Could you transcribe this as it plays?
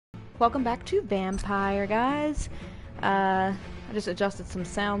welcome back to Vampyr, guys. I just adjusted some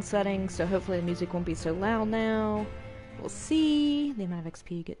sound settings, so hopefully the music won't be so loud now. We'll see. The amount of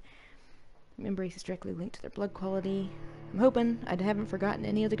XP you get. Embrace is directly linked to their blood quality. I'm hoping I haven't forgotten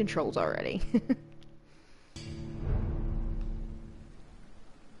any of the controls already.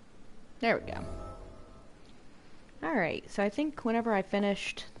 There we go. Alright, so I think whenever I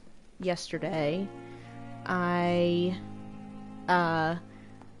finished yesterday, I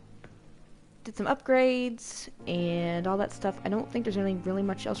did some upgrades and all that stuff. I don't think there's really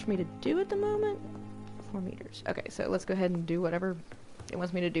much else for me to do at the moment. 4 meters. Okay, so let's go ahead and do whatever it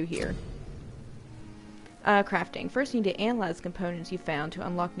wants me to do here. Crafting. First, you need to analyze the components you found to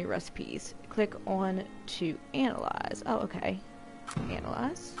unlock new recipes. Click on to analyze. Oh, okay.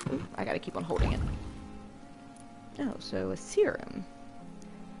 Analyze. Ooh, I gotta keep on holding it. Oh, so a serum.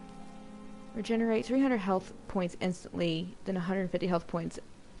 Regenerate 300 health points instantly, then 150 health points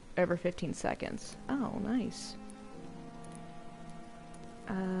over 15 seconds. Oh, nice.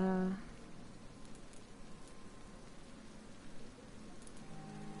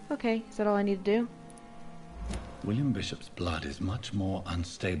 Okay, is that all I need to do? William Bishop's blood is much more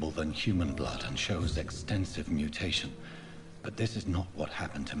unstable than human blood and shows extensive mutation. But this is not what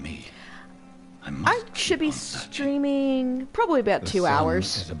happened to me. I should be streaming probably about 2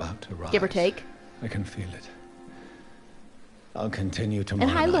 hours. Is about to rise. Give or take. I can feel it. I'll continue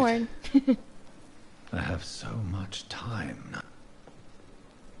tomorrow night. And hi, Lauren. I have so much time now.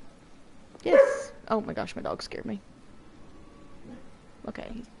 Yes. Oh my gosh, my dog scared me. Okay,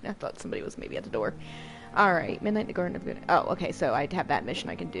 I thought somebody was maybe at the door. Alright, Midnight in the Garden of Good. Oh, okay, so I have that mission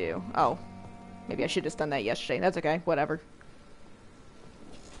I can do. Oh, maybe I should have just done that yesterday. That's okay, whatever.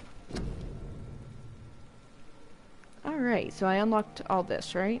 Alright, so I unlocked all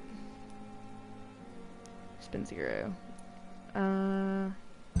this, right? Spin 0.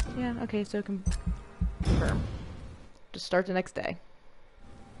 Yeah, okay, so confirm. Just start the next day.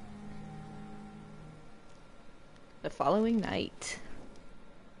 The following night.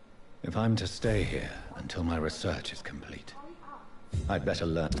 If I'm to stay here until my research is complete, I'd better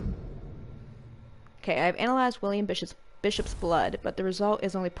learn. Okay, I've analyzed William Bishop's blood, but the result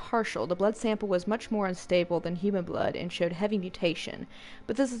is only partial. The blood sample was much more unstable than human blood and showed heavy mutation.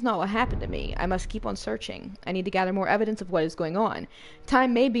 But this is not what happened to me. I must keep on searching. I need to gather more evidence of what is going on.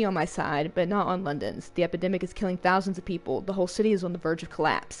 Time may be on my side, but not on London's. The epidemic is killing thousands of people. The whole city is on the verge of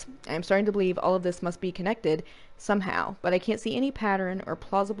collapse. I am starting to believe all of this must be connected somehow, but I can't see any pattern or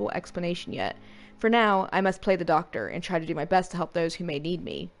plausible explanation yet. For now, I must play the doctor and try to do my best to help those who may need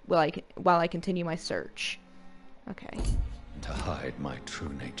me while I continue my search. Okay. To hide my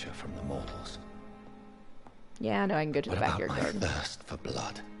true nature from the mortals. Yeah, I know I can go to the backyard garden. My thirst for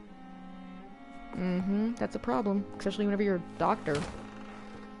blood. Mm-hmm. That's a problem, especially whenever you're a doctor.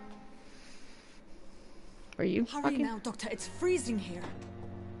 Are you? Hurry now, Doctor. It's freezing here.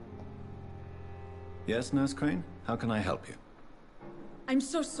 Yes, Nurse Crane? How can I help you? I'm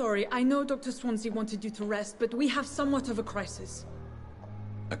so sorry. I know Dr. Swansea wanted you to rest, but we have somewhat of a crisis.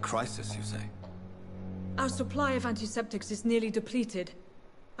 A crisis, you say? Our supply of antiseptics is nearly depleted.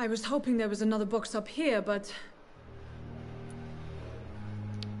 I was hoping there was another box up here, but...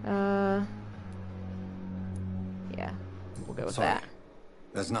 Yeah. We'll go with that.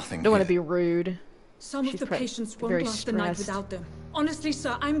 There's nothing Don't want to be rude. Some of the patients won't last the night without them. Honestly,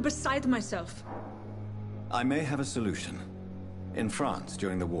 sir, I'm beside myself. I may have a solution. In France,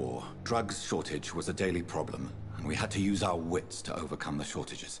 during the war, drugs shortage was a daily problem, and we had to use our wits to overcome the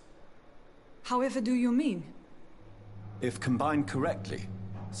shortages. However do you mean? If combined correctly,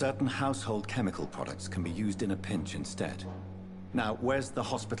 certain household chemical products can be used in a pinch instead. Now, where's the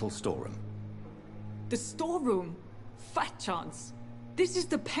hospital storeroom? The storeroom? Fat chance. This is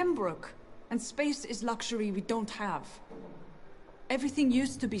the Pembroke, and space is luxury we don't have. Everything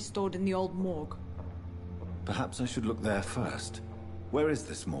used to be stored in the old morgue. Perhaps I should look there first. Where is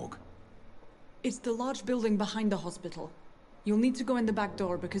this morgue? It's the large building behind the hospital. You'll need to go in the back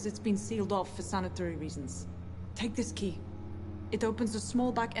door because it's been sealed off for sanitary reasons. Take this key. It opens a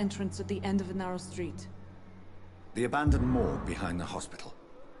small back entrance at the end of a narrow street. The abandoned morgue behind the hospital.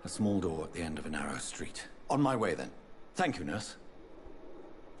 A small door at the end of a narrow street. On my way then. Thank you, nurse.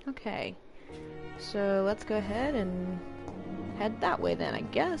 Okay. So let's go ahead and head that way then, I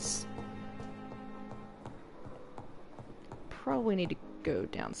guess. Probably need to go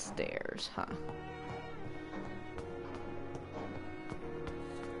downstairs, huh?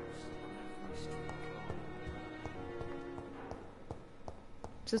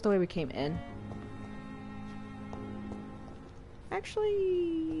 Is this the way we came in?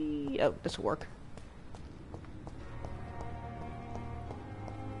 Actually... oh, this will work.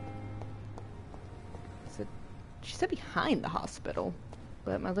 She said behind the hospital,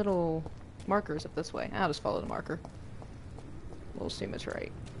 but my little marker's up this way. I'll just follow the marker. We'll assume it's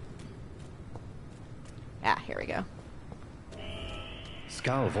right. Ah, here we go.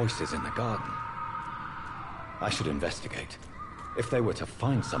 Scowl voices in the garden. I should investigate. If they were to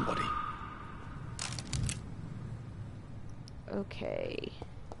find somebody. Okay.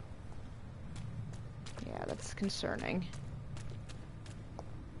 Yeah, that's concerning.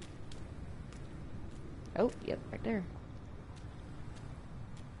 Oh, yep, right there.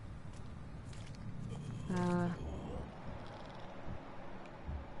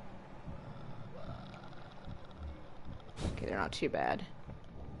 Okay, they're not too bad.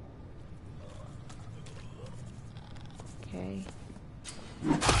 Okay.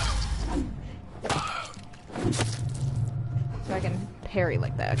 So I can parry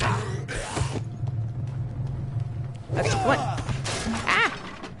like that. Okay, come on. Ah!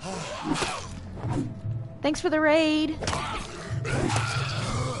 Thanks for the raid.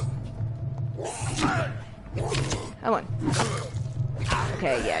 Come on.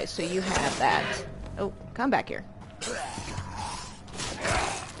 Okay, yeah, so you have that. Oh, come back here.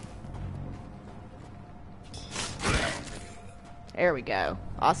 There we go.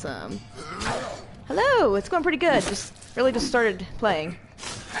 Awesome. Hello, it's going pretty good. Just started playing.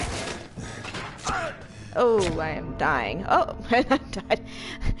 Oh, I am dying. Oh, I died.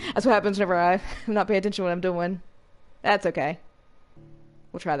 That's what happens whenever I'm not paying attention to what I'm doing. That's okay.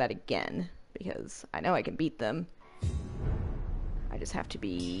 We'll try that again, because I know I can beat them. I just have to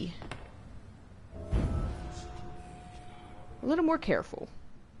be a little more careful.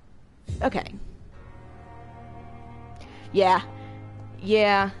 Okay.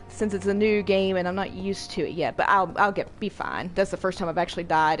 Yeah, since it's a new game and I'm not used to it yet, but I'll be fine. That's the first time I've actually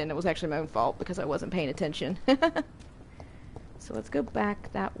died, and it was actually my own fault because I wasn't paying attention. So let's go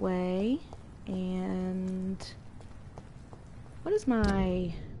back that way, and what is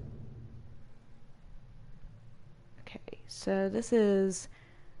my... Okay, so this is...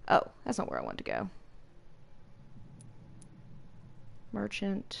 Oh, that's not where I want to go.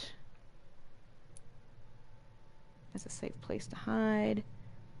 Merchant. That's a safe place to hide.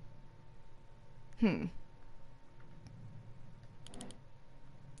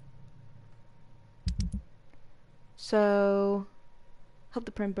 So, help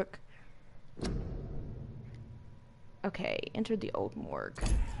the print book. Okay, enter the old morgue.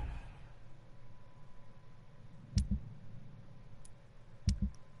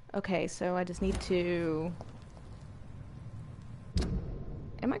 Okay, so I just need to...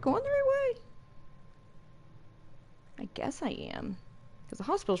 Am I going the right way? I guess I am. Because the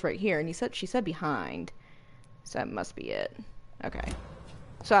hospital's right here, and she said behind. So that must be it. Okay.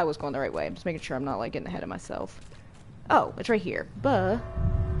 So I was going the right way. I'm just making sure I'm not, like, getting ahead of myself. Oh, it's right here. But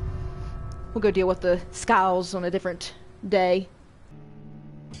we'll go deal with the scowls on a different day.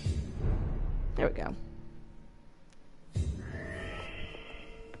 There we go.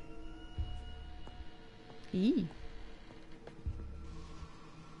 Eee.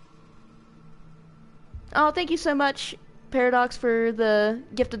 Oh, thank you so much, Paradox, for the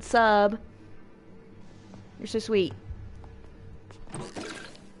gifted sub. You're so sweet.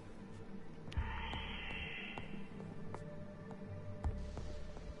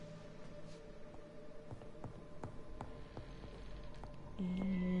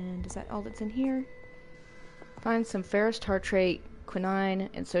 And is that all that's in here? Find some ferrous tartrate, quinine,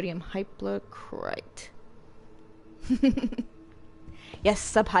 and sodium hypochlorite. Yes,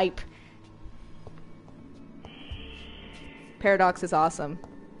 sub-hype. Paradox is awesome.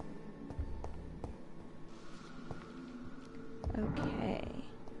 Okay.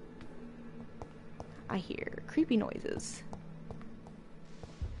 I hear creepy noises.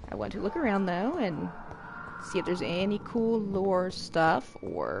 I want to look around though and see if there's any cool lore stuff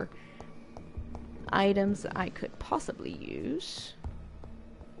or items I could possibly use.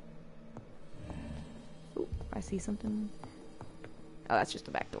 Ooh, I see something. Oh, that's just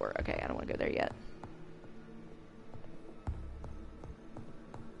the back door. Okay, I don't want to go there yet.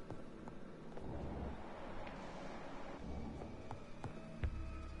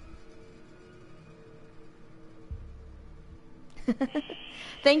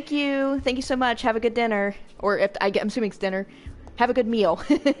 Thank you. Thank you so much. Have a good dinner. Or if I'm assuming it's dinner. Have a good meal.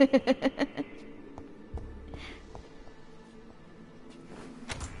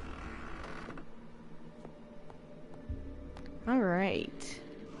 Alright.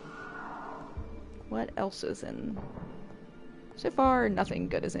 What else is in? So far, nothing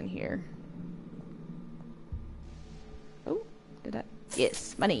good is in here. Oh, did I?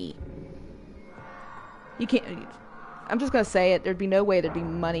 Yes, money. You can't... I'm just gonna say it. There'd be no way there'd be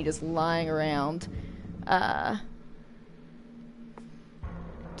money just lying around.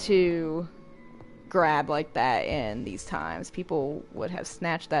 to grab like that in these times. People would have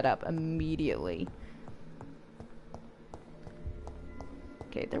snatched that up immediately.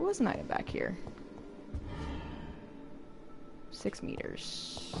 Okay, there was an item back here. 6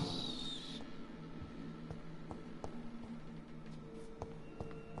 meters.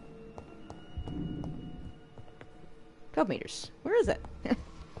 $12 meters. Where is it?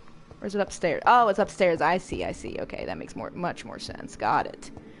 Or is it upstairs? Oh, it's upstairs. I see, I see. Okay, that makes much more sense. Got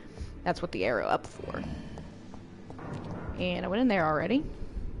it. That's what the arrow up for. And I went in there already.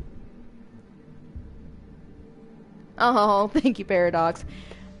 Oh, thank you, Paradox.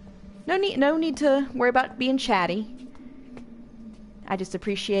 No need to worry about being chatty. I just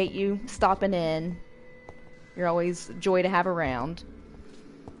appreciate you stopping in. You're always a joy to have around.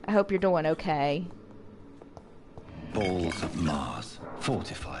 I hope you're doing okay. Balls of Mars.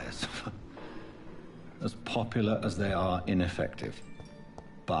 Fortifiers. As popular as they are ineffective.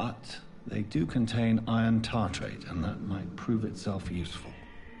 But they do contain iron tartrate, and that might prove itself useful.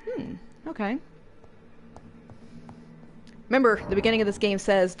 Okay. Remember, the beginning of this game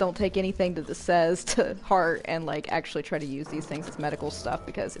says don't take anything that this says to heart and, like, actually try to use these things as medical stuff,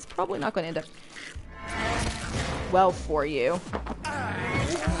 because it's probably not going to end up well for you.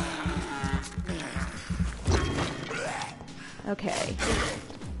 Okay.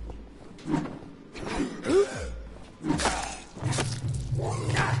 Ooh.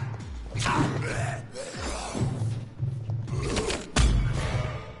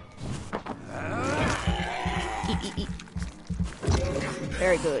 Eat.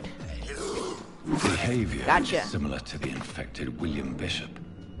 Very good. Behavior Gotcha. is similar to the infected William Bishop.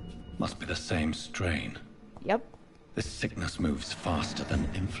 Must be the same strain. Yep. This sickness moves faster than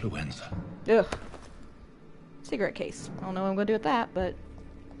influenza. Ugh. Cigarette case. I don't know what I'm going to do with that, but...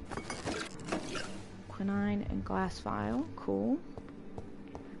 Quinine and glass vial. Cool.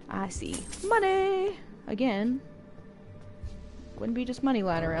 I see. Money! Again. Wouldn't be just money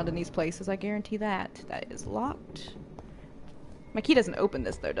lying around in these places, I guarantee that. That is locked. My key doesn't open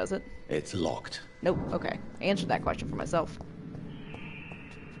this, though, does it? It's locked. Nope. Okay. I answered that question for myself.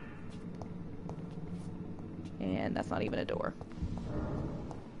 And that's not even a door.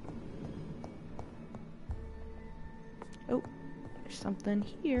 Oh, there's something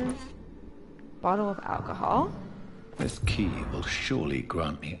here. Bottle of alcohol. This key will surely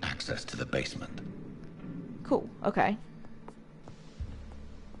grant me access to the basement. Cool, okay.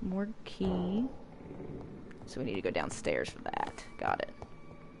 More key. So we need to go downstairs for that. Got it.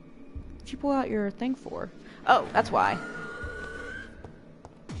 What'd you pull out your thing for? Oh, that's why.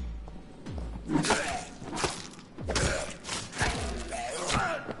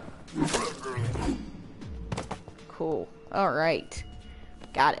 Cool. Alright.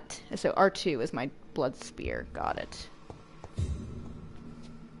 Got it. So R2 is my blood spear. Got it.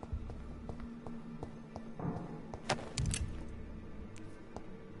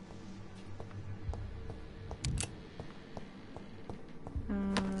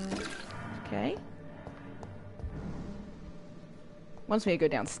 Okay. Wants me to go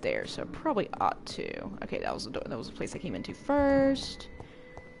downstairs, so probably ought to. Okay, that was the door. That was the place I came into first.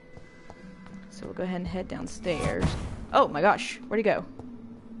 So we'll go ahead and head downstairs. Oh my gosh, where'd he go?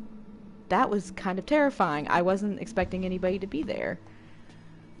 That was kind of terrifying. I wasn't expecting anybody to be there.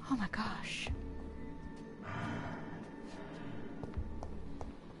 Oh my gosh.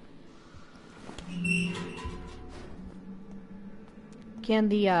 Can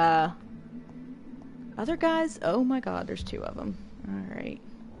the other guys? Oh my god, there's 2 of them. Alright.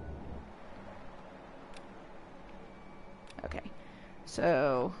 Okay.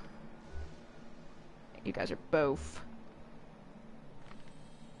 So you guys are both.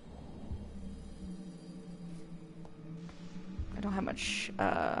 I don't have much,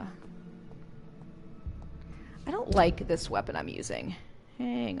 I don't like this weapon I'm using.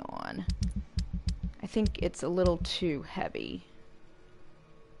 Hang on. I think it's a little too heavy.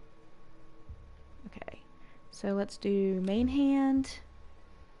 Okay. So let's do main hand.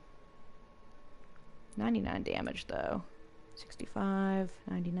 99 damage though. 65,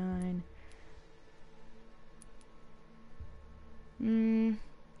 99.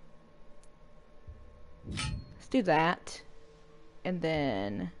 Let's do that. And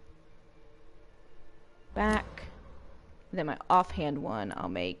then back. And then my offhand one I'll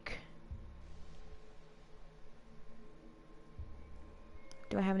make.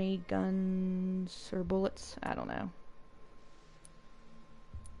 Do I have any guns or bullets? I don't know.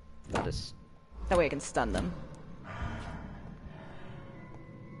 I'll just... that way I can stun them.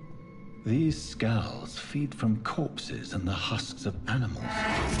 These skulls feed from corpses and the husks of animals.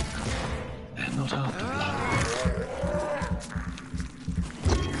 They're not after blood.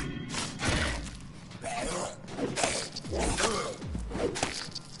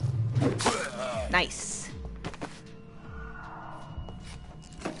 Nice.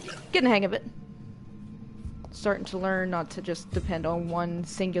 Getting the hang of it. Starting to learn not to just depend on one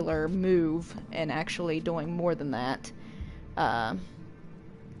singular move and actually doing more than that.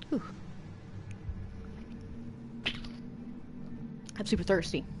 Whew. I'm super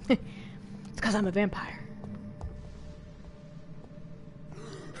thirsty. It's because I'm a vampire.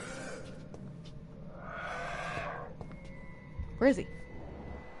 Where is he?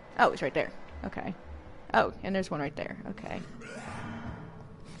 Oh, he's right there. Okay. Oh, and there's one right there. Okay.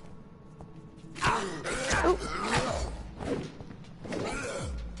 Ooh.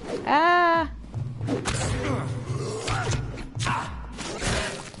 Ah!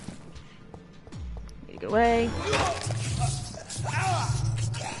 Need to get away.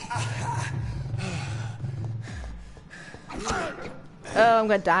 Oh, I'm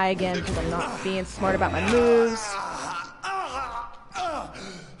gonna die again because I'm not being smart about my moves.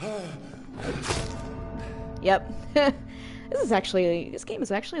 Yep. This game is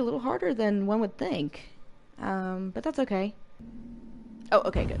actually a little harder than one would think. But that's okay. Oh,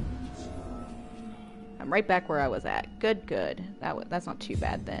 okay, good. I'm right back where I was at. Good, good. That's not too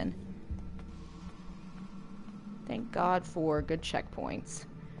bad then. Thank God for good checkpoints.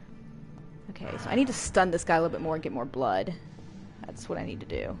 Okay, so I need to stun this guy a little bit more and get more blood. That's what I need to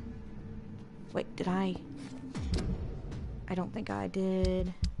do. Wait, did I? I don't think I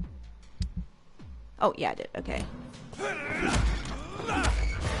did. Oh, yeah, I did. Okay.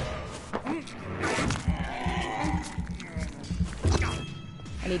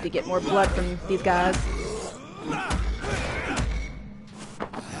 I need to get more blood from these guys.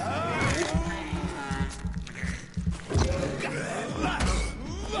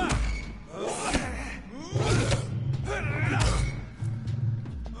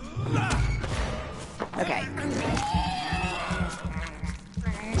 Okay.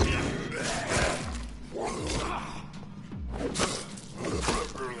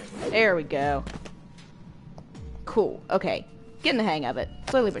 There we go. Cool. Okay. Getting the hang of it.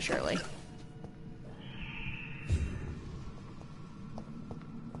 Slowly but surely.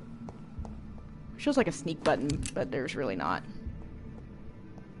 Feels like a sneak button, but there's really not.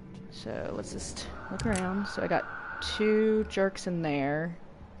 So let's just look around. So I got 2 jerks in there.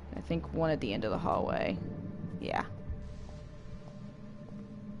 I think 1 at the end of the hallway. Yeah.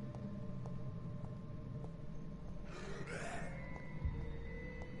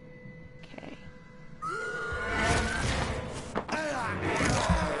 Okay.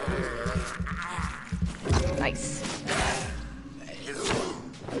 Nice.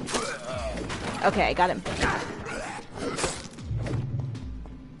 Okay, got him.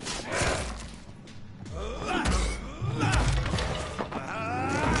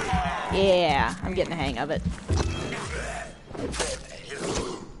 Yeah, I'm getting the hang of it.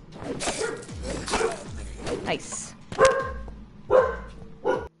 Nice.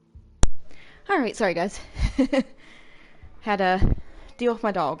 Alright, sorry guys. Had to deal with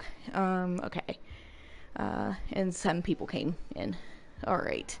my dog. Okay. And 7 people came in.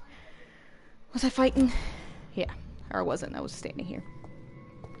 Alright. Was I fighting? Yeah. Or I wasn't. I was standing here.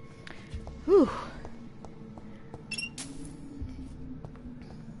 Whew.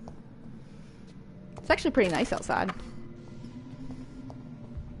 It's actually pretty nice outside.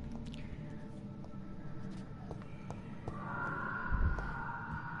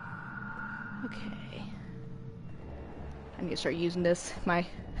 Okay. I need to start using this. My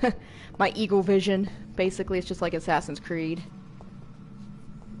my eagle vision. Basically, it's just like Assassin's Creed.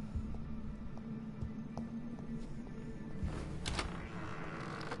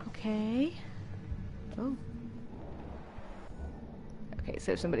 Okay. Oh. Okay,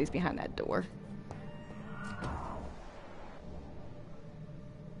 so somebody's behind that door.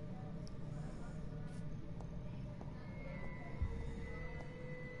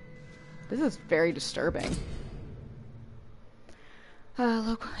 This is very disturbing.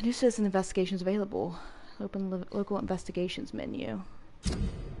 New citizen investigations available. Open local investigations menu.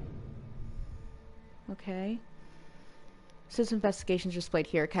 Okay. Citizen investigations displayed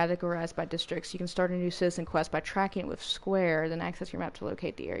here, categorized by districts. You can start a new citizen quest by tracking it with square, then access your map to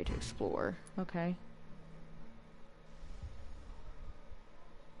locate the area to explore. Okay.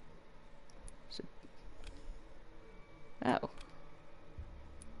 So, oh.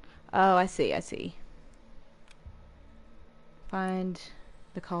 Oh, I see, I see. Find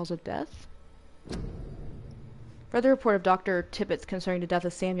the cause of death. Further report of Dr. Tippett's concerning the death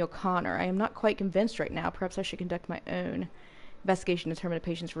of Samuel Connor. I am not quite convinced right now. Perhaps I should conduct my own investigation to determine the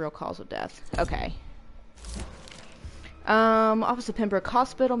patient's real cause of death. Okay. Office of Pembroke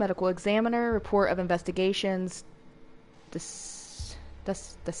Hospital, medical examiner, report of investigations.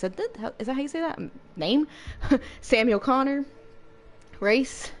 Descendant? Is that how you say that? Name? Samuel Connor.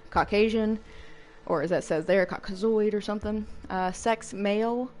 Race? Caucasian. Or as that says there, Caucasoid or something. Sex?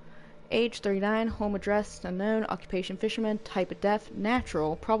 Male. Age 39. Home address unknown. Occupation fisherman. Type of death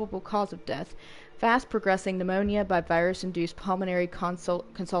natural. Probable cause of death fast progressing pneumonia by virus induced pulmonary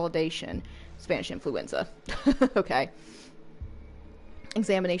consolidation. Spanish influenza. Okay.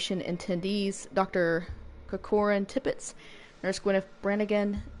 Examination attendees: Dr. Corcoran Tippett, Nurse Gwyneth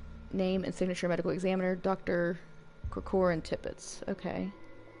Brannigan, name and signature medical examiner, Dr. Corcoran Tippett. Okay.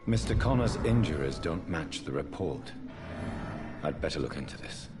 Mr. Connor's injuries don't match the report. I'd better look into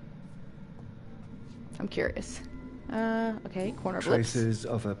this. I'm curious. Okay, corner of lips. Traces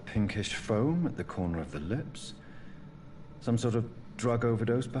of a pinkish foam at the corner of the lips. Some sort of drug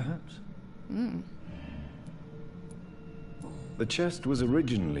overdose, perhaps? The chest was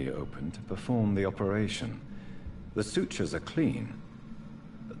originally open to perform the operation. The sutures are clean,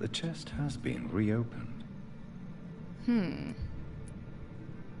 but the chest has been reopened.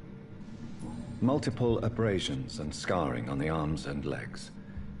 Multiple abrasions and scarring on the arms and legs.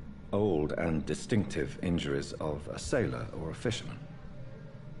 Old and distinctive injuries of a sailor or a fisherman.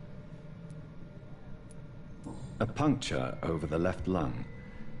 A puncture over the left lung,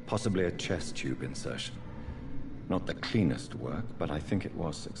 possibly a chest tube insertion. Not the cleanest work, but I think it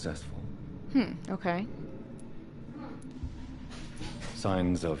was successful. Okay.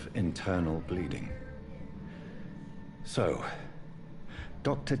 Signs of internal bleeding. So,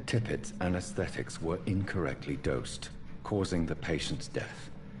 Dr. Tippett's anesthetics were incorrectly dosed, causing the patient's death.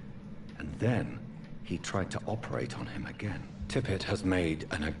 And then, he tried to operate on him again. Tippett has made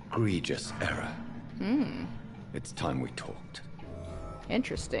an egregious error. It's time we talked.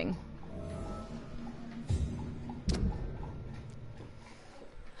 Interesting.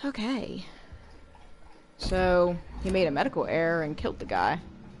 Okay. So, he made a medical error and killed the guy.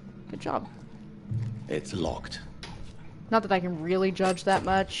 Good job. It's locked. Not that I can really judge that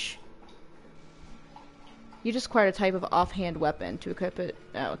much. You just acquired a type of offhand weapon to equip it.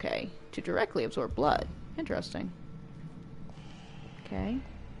 Oh, okay. To directly absorb blood. Interesting. Okay.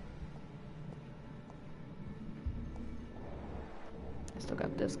 I still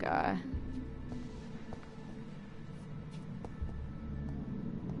got this guy.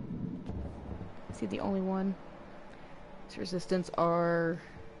 Is he the only one? His resistance are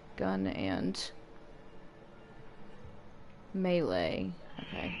gun and melee.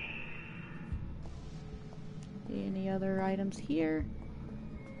 Okay. Any other items here?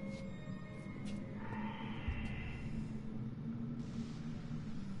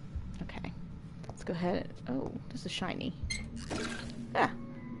 Okay. Let's go ahead. Oh, this is shiny. Yeah.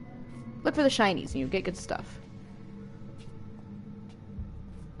 Look for the shinies and you get good stuff.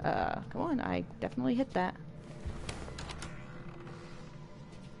 Come on, I definitely hit that.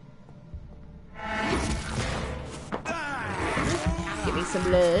 Give me some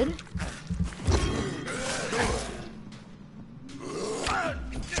blood.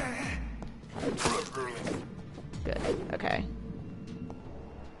 Good, okay.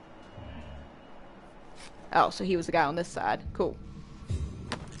 Oh, so he was the guy on this side. Cool.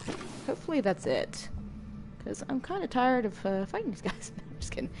 Hopefully that's it. Because I'm kind of tired of fighting these guys. I'm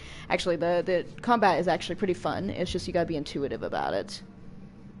just kidding. Actually, the combat is actually pretty fun. It's just you gotta be intuitive about it.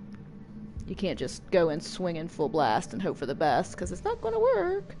 You can't just go and swing in full blast and hope for the best, because it's not gonna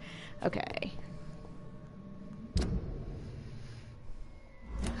work. Okay.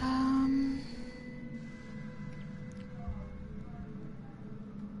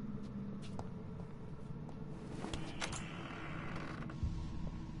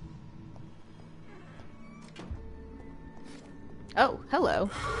 Oh, hello.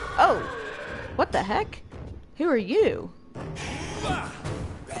 Oh! What the heck? Who are you?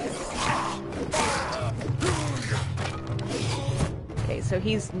 Okay, so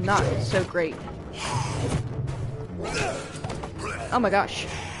he's not so great. Oh my gosh.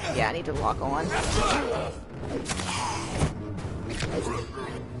 Yeah, I need to lock on.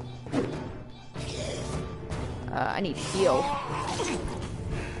 I need to heal.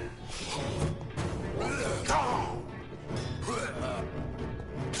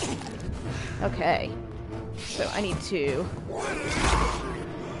 Okay. So I need to...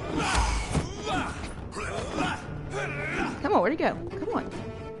 Come on, where'd he go? Come on.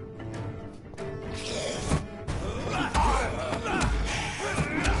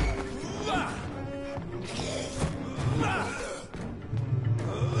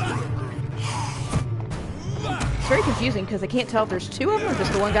 It's very confusing because I can't tell if there's two of them or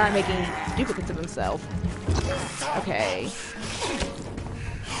just the one guy making duplicates of himself. Okay.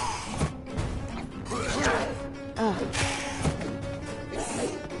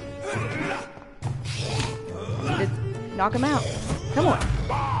 knock him out. Come on.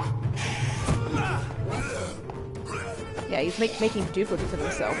 Yeah, he's making duplicates of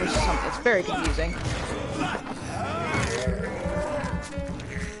himself, which is something that's very confusing.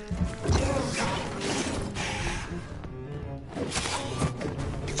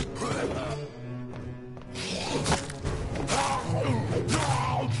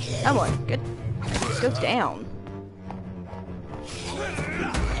 Come on, good. Just go down.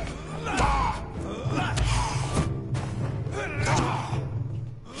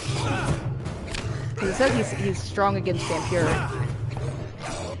 It says he's strong against Vampyr.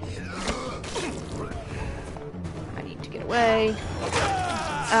 I need to get away.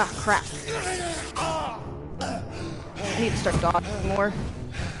 Ah, crap. I need to start dodging more.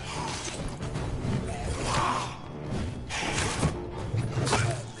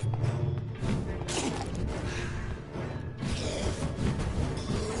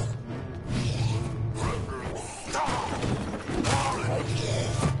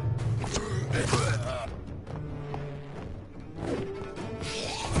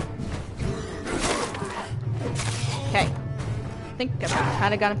 Okay. I think I've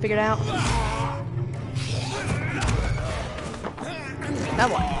kind of got him figured out. That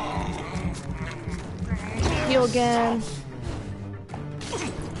one. Heal again.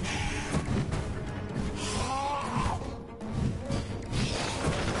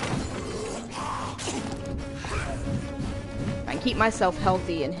 If I can keep myself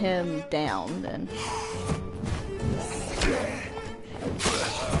healthy and him down, then...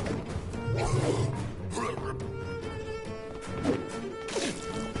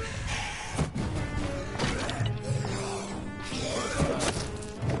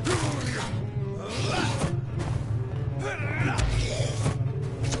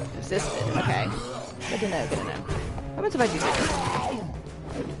 Resisted, okay. Good to know, good to know. How about if I do this?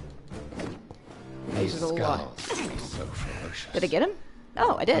 This is a lot. So ferocious. Did I get him?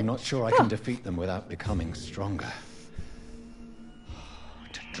 Oh, I did. I'm not sure I can defeat them without becoming stronger.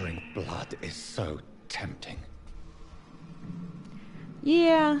 To drink blood is so tempting.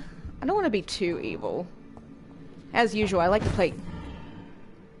 Yeah, I don't want to be too evil. As usual, I like to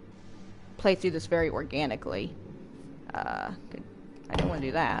play through this very organically. I didn't want to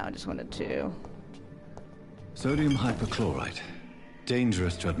do that. I just wanted to... Sodium hypochlorite.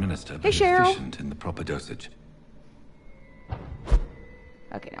 Dangerous to administer, but Cheryl. efficient in the proper dosage.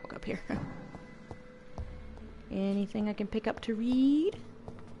 Okay, now we'll go up here. Anything I can pick up to read?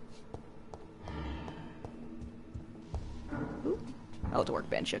 Ooh. Oh, it's a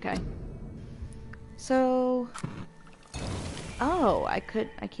workbench, okay. So... Oh, I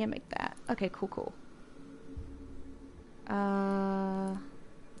can't make that. Okay, cool.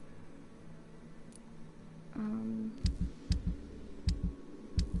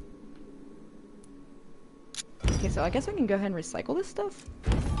 Okay, so I guess I can go ahead and recycle this stuff.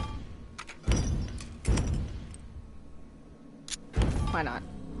 Why not?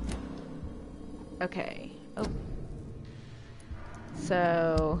 Okay. Oh.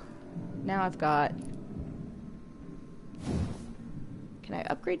 So now I've got... Can I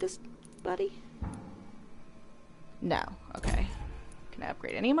upgrade this buddy? No. Okay. Can I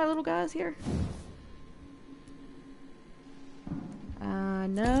upgrade any of my little guys here?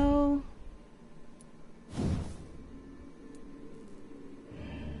 No.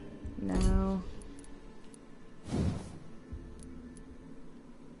 No.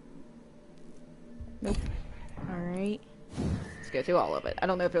 Nope. Alright. Let's go through all of it. I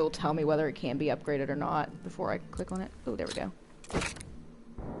don't know if it will tell me whether it can be upgraded or not before I click on it. Oh, there we go.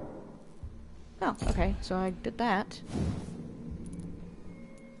 Oh, okay. So I did that.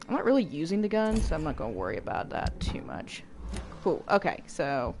 I'm not really using the gun, so I'm not going to worry about that too much. Cool. Okay,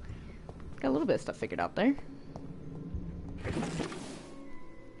 so got a little bit of stuff figured out there.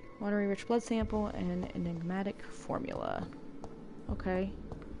 Watery rich blood sample and enigmatic formula. Okay.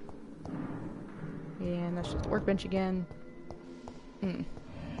 And that's just a workbench again.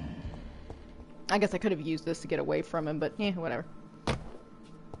 I guess I could have used this to get away from him, but yeah, whatever.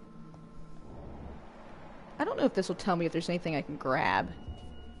 I don't know if this will tell me if there's anything I can grab.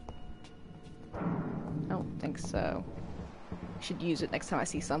 I don't think so. I should use it next time I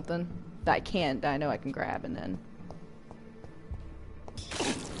see something that I know I can grab, and then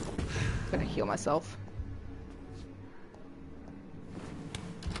I'm gonna heal myself.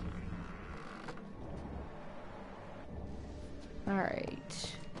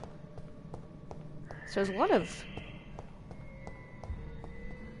 Alright. So there's a lot of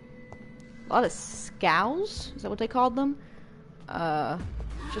scows? Is that what they called them?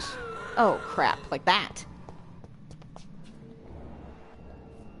 Just... Oh, crap. Like that.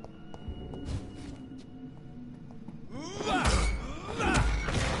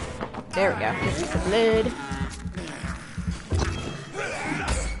 There we go. Get some blood.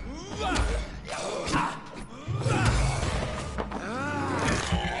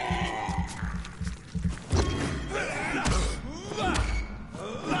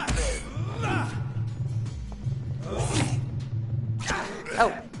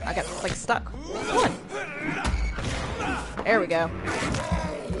 Oh, I got like stuck. Come on. There we go.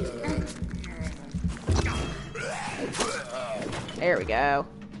 There we go.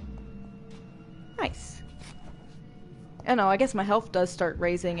 Nice. Oh no, I guess my health does start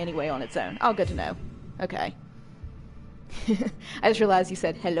raising anyway on its own. Oh, good to know. Okay. I just realized you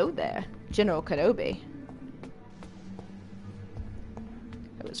said, hello there, General Kenobi.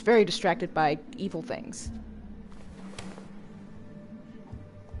 I was very distracted by evil things.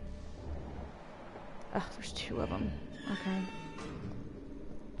 Oh, there's two of them. Okay.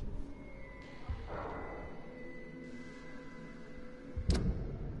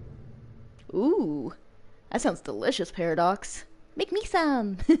 Ooh, that sounds delicious, Paradox. Make me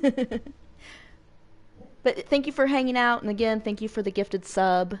some! But thank you for hanging out, and again, thank you for the gifted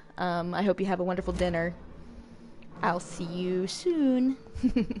sub. I hope you have a wonderful dinner. I'll see you soon.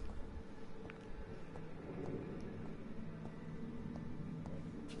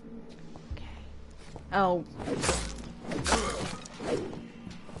 Okay. Oh.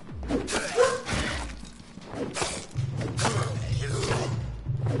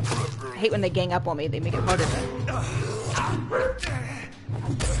 I hate when they gang up on me. They make it harder to...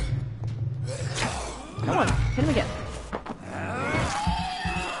 Come on, hit him again.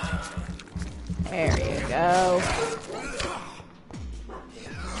 There you go.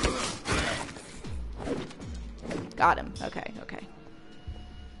 Got him. Okay, okay.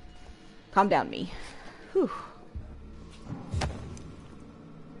 Calm down, me. Whew.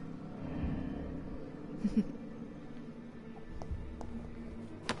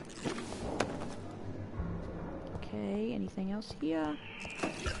 Okay, anything else here?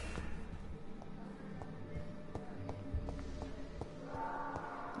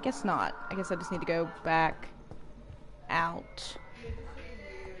 Guess not. I guess I just need to go back out.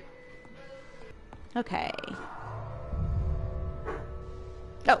 Okay.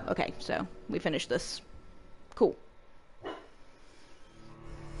 Oh, okay, so we finished this. Cool.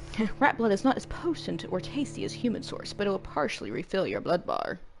 Rat blood is not as potent or tasty as human source, but it will partially refill your blood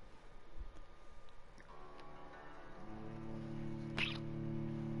bar.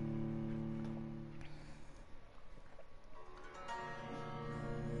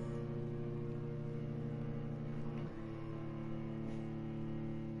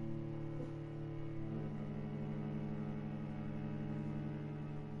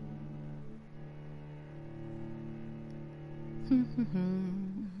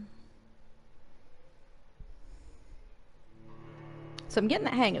 So I'm getting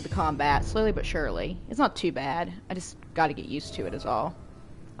the hang of the combat, slowly but surely. It's not too bad. I just gotta get used to it is all.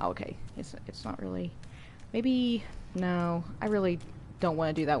 Oh, okay. It's not really... Maybe... No. I really don't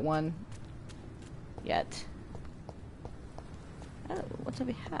want to do that one yet. Oh, what's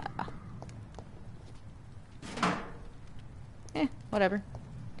over here? Whatever.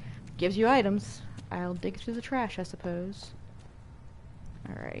 Gives you items. I'll dig through the trash, I suppose.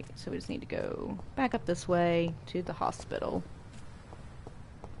 Alright, so we just need to go back up this way to the hospital.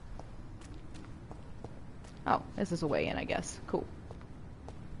 Oh, this is a way in, I guess. Cool.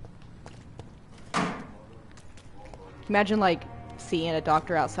 Imagine, like, seeing a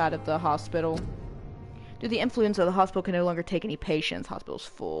doctor outside of the hospital. Due to the influence of the hospital can no longer take any patients. Hospital's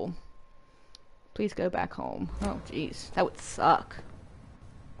full. Please go back home. Oh, jeez. That would suck.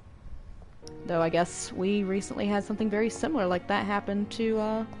 Though I guess we recently had something very similar like that happen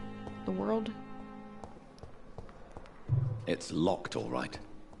to, the world. It's locked, all right.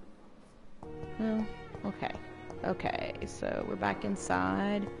 No. Okay. Okay, so we're back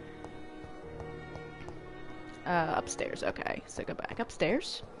inside. Upstairs. Okay, so go back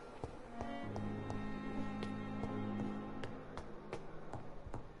upstairs.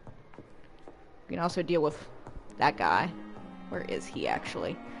 We can also deal with that guy. Where is he,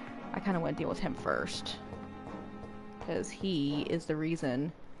 actually? I kind of want to deal with him first. Because he is the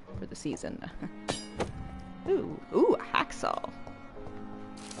reason for the season. Ooh, a hacksaw.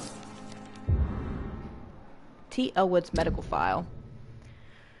 T. Elwood's medical file.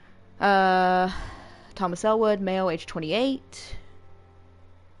 Thomas Elwood, male, age 28.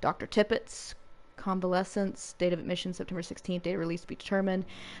 Dr. Tippett's convalescence, date of admission September 16th, date of release to be determined.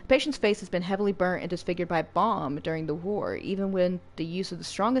 The patient's face has been heavily burnt and disfigured by a bomb during the war. Even when the use of the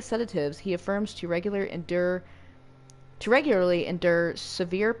strongest sedatives, he affirms to regularly endure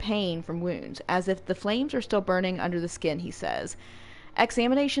severe pain from wounds, as if the flames are still burning under the skin, he says.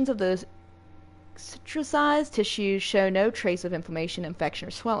 Examinations of the citrusized tissues show no trace of inflammation, infection,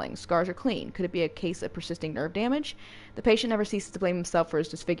 or swelling. Scars are clean. Could it be a case of persisting nerve damage? The patient never ceases to blame himself for his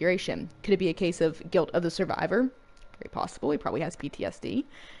disfiguration. Could it be a case of guilt of the survivor? Very possible. He probably has PTSD.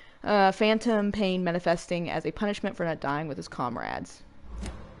 Phantom pain manifesting as a punishment for not dying with his comrades.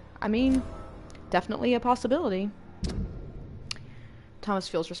 I mean, definitely a possibility. Thomas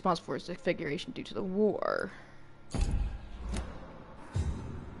feels responsible for his disfiguration due to the war.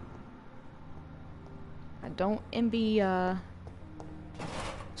 I don't envy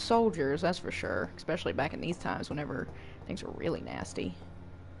soldiers, that's for sure. Especially back in these times whenever things were really nasty.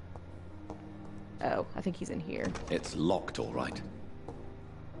 Oh, I think he's in here. It's locked, all right.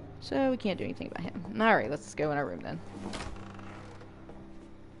 So we can't do anything about him. Alright, let's go in our room then.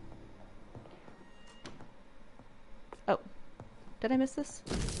 Oh. Did I miss this?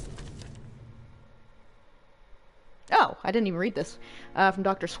 Oh, I didn't even read this. From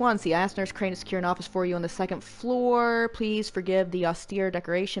Dr. Swansea. I asked Nurse Crane to secure an office for you on the second floor. Please forgive the austere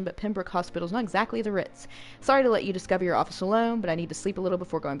decoration, but Pembroke Hospital is not exactly the Ritz. Sorry to let you discover your office alone, but I need to sleep a little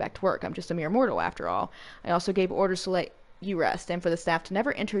before going back to work. I'm just a mere mortal, after all. I also gave orders to let you rest, and for the staff to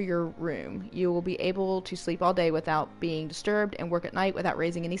never enter your room. You will be able to sleep all day without being disturbed, and work at night without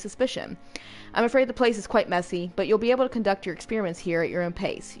raising any suspicion. I'm afraid the place is quite messy, but you'll be able to conduct your experiments here at your own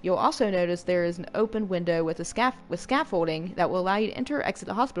pace. You'll also notice there is an open window with scaffolding that will allow you to enter or exit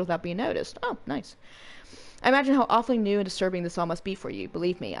the hospital without being noticed. Oh, nice. I imagine how awfully new and disturbing this all must be for you.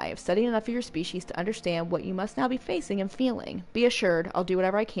 Believe me, I have studied enough of your species to understand what you must now be facing and feeling. Be assured, I'll do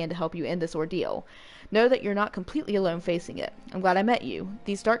whatever I can to help you end this ordeal. Know that you're not completely alone facing it. I'm glad I met you.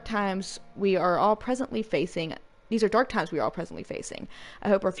 These are dark times we are all presently facing. I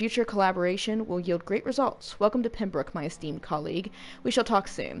hope our future collaboration will yield great results. Welcome to Pembroke, my esteemed colleague. We shall talk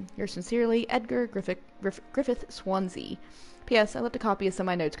soon. Yours sincerely, Edgar Griffith Swansea. P.S. I left a copy of some of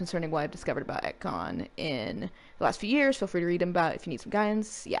my notes concerning what I've discovered about Ekon in the last few years. Feel free to read them about if you need some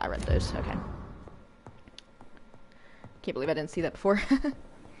guidance. Yeah, I read those. Okay. Can't believe I didn't see that before.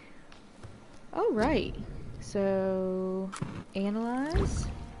 Oh, right. So, analyze.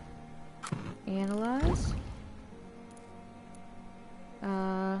 Analyze.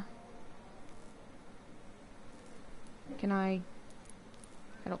 Can I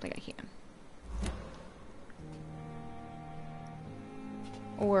don't think I can.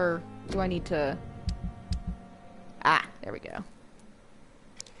 Or do I need to... Ah, there we go.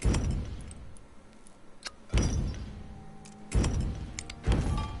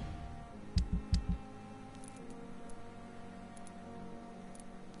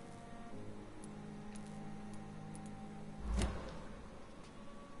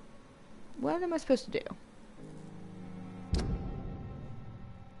 What am I supposed to do?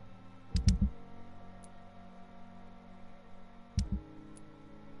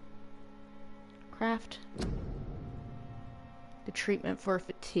 Craft the treatment for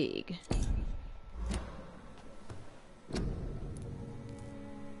fatigue.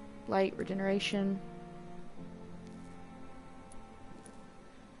 Light regeneration.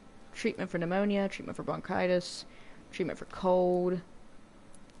 Treatment for pneumonia, treatment for bronchitis, treatment for cold.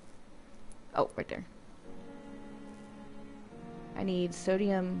 Oh, right there. I need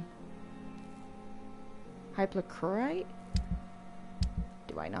sodium hypochlorite.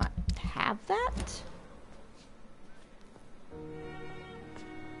 Do I not have that?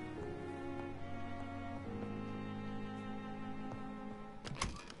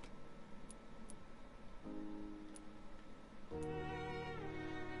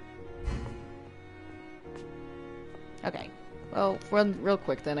 Okay. Well, run real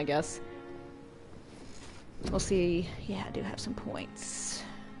quick then, I guess. We'll see. Yeah, I do have some points.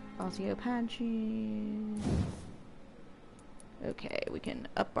 Osteopathy. Okay, we can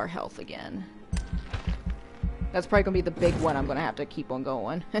up our health again. That's probably going to be the big one I'm going to have to keep on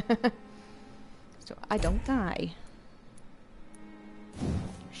going. So I don't die.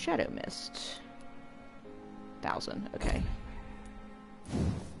 Shadow Mist. 1,000, okay.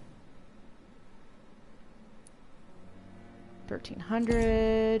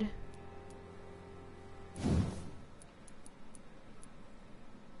 $1,300.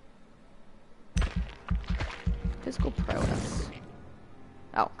 Physical prowess.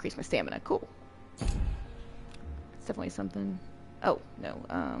 Oh, increase my stamina. Cool. It's definitely something. Oh,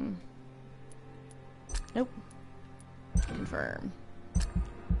 no. Nope. Confirm.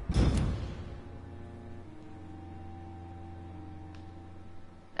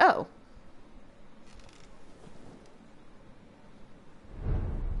 Oh.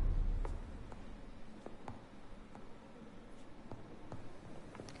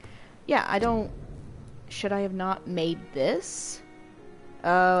 Yeah, I don't... Should I have not made this?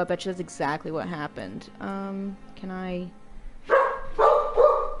 Oh, I bet you that's exactly what happened. Can I...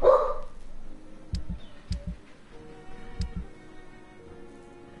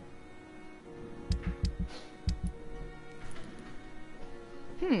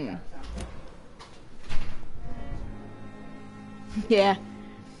 Yeah.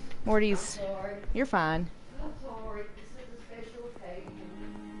 Morty's... You're fine. I'm sorry. This is a special occasion.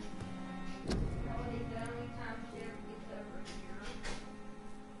 Probably the only time Sheriff gets over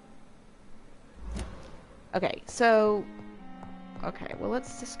here. Okay, so... Okay, well,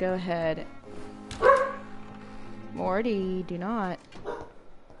 let's just go ahead. Morty, do not.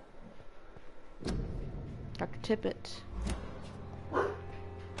 Dr. Tippett.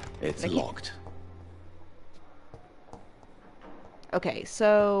 It's Thank you. locked. Okay,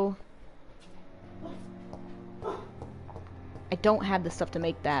 so... I don't have the stuff to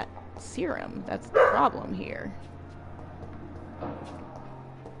make that serum. That's the problem here.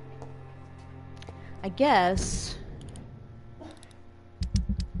 I guess...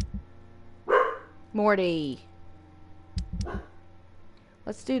 Morty.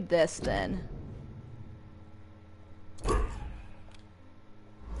 Let's do this then. Let's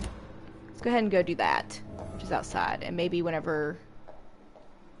go ahead and go do that, which is outside, and maybe whenever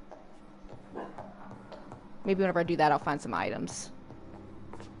I do that, I'll find some items.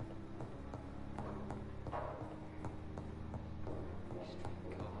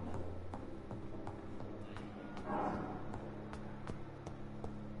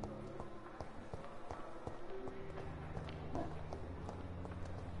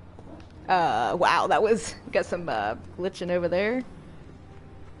 Wow, that was... Got some, glitching over there.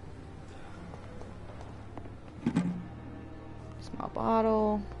 Small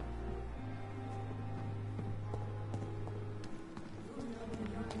bottle.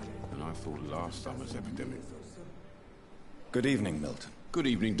 And I thought last summer's epidemic. Good evening, Milton. Good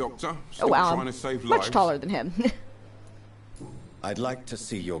evening, Doctor. Oh Still wow, trying to save much lives. taller than him. I'd like to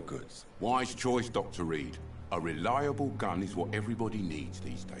see your goods. Wise choice, Dr. Reed. A reliable gun is what everybody needs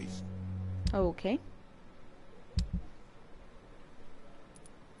these days. Okay.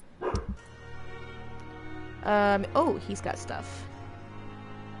 Oh, he's got stuff.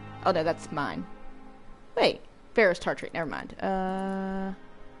 Oh no, that's mine. Wait, ferrous tartrate, never mind.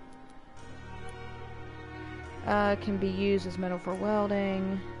 Can be used as metal for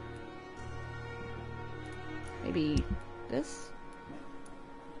welding. Maybe this?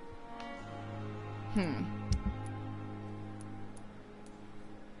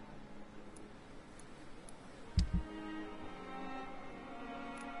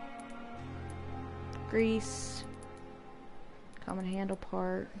 Grease. Common handle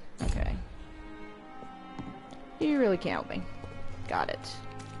part. Okay. You really can't help me. Got it.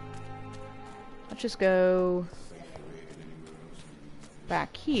 Let's just go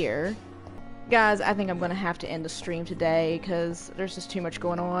back here. Guys, I think I'm gonna have to end the stream today because there's just too much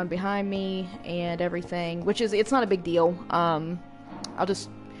going on behind me and everything, which is, it's not a big deal. I'll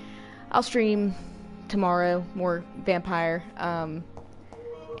stream tomorrow, more Vampyr,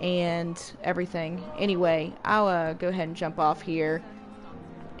 and everything. Anyway, I'll go ahead and jump off here,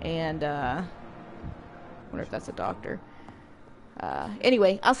 and wonder if that's a doctor.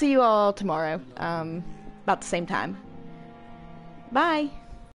 Anyway, I'll see you all tomorrow, about the same time. Bye!